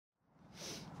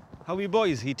How are you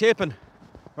boys? Are you taping?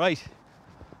 Right.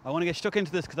 I want to get stuck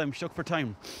into this because I'm stuck for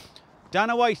time.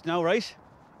 Dana White now, right?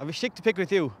 I have a shtick to pick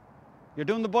with you. You're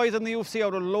doing the boys on the UFC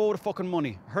out of a load of fucking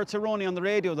money. Heard Cerrone on the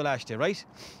radio the last day, right?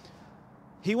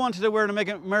 He wanted to wear an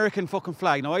American fucking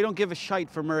flag. Now, I don't give a shite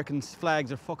for American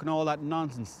flags or fucking all that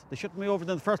nonsense. They shouldn't be over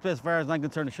there in the first place as far as I'm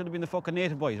concerned. It should have been the fucking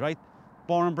native boys, right?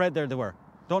 Born and bred there they were.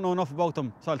 Don't know enough about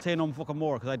them, so I'll say no fucking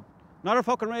more, because I'm not a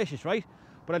fucking racist, right?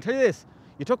 But I'll tell you this,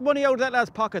 you took money out of that lad's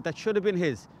pocket that should have been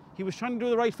his. He was trying to do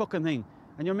the right fucking thing,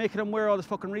 and you're making him wear all this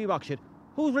fucking Reebok shit.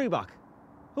 Who's Reebok?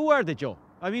 Who are they, Joe?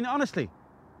 I mean, honestly.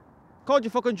 Called you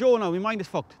fucking Joe now, my mind is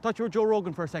fucked. Thought you were Joe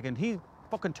Rogan for a second. He's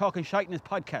fucking talking shite in his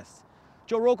podcasts.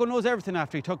 Joe Rogan knows everything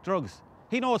after he took drugs.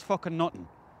 He knows fucking nothing.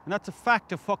 And that's a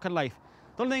fact of fucking life.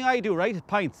 The only thing I do, right, is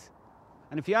pints.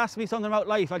 And if you ask me something about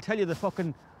life, I'll tell you the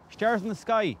fucking stars in the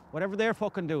sky, whatever they're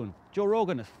fucking doing. Joe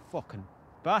Rogan is fucking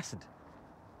bastard. You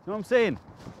know what I'm saying?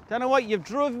 Dana White, you've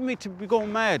driven me to be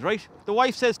going mad, right? The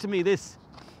wife says to me this,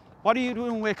 what are you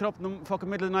doing waking up in the fucking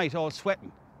middle of the night all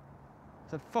sweating?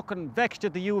 I said, fucking vexed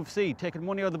at the UFC, taking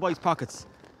money out of the boys' pockets.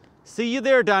 See you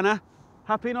there, Dana.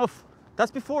 Happy enough.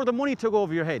 That's before the money took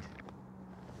over your head.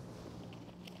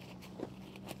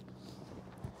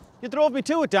 You drove me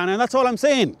to it, Dana, and that's all I'm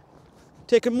saying.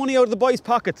 Taking money out of the boys'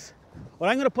 pockets. Well,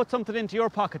 I'm going to put something into your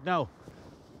pocket now.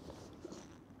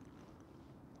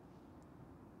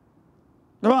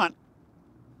 Come on.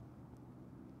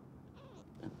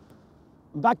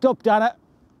 Backed up, Dana.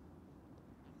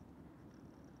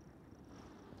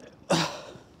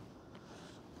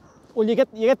 Well, you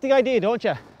get the idea, don't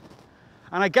you?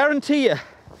 And I guarantee you,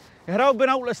 if I'd been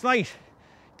out last night,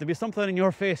 there'd be something in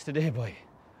your face today, boy.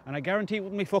 And I guarantee it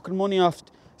wouldn't be fucking money off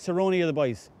Cerrone or the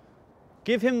boys.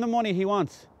 Give him the money he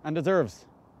wants and deserves.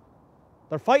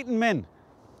 They're fighting men.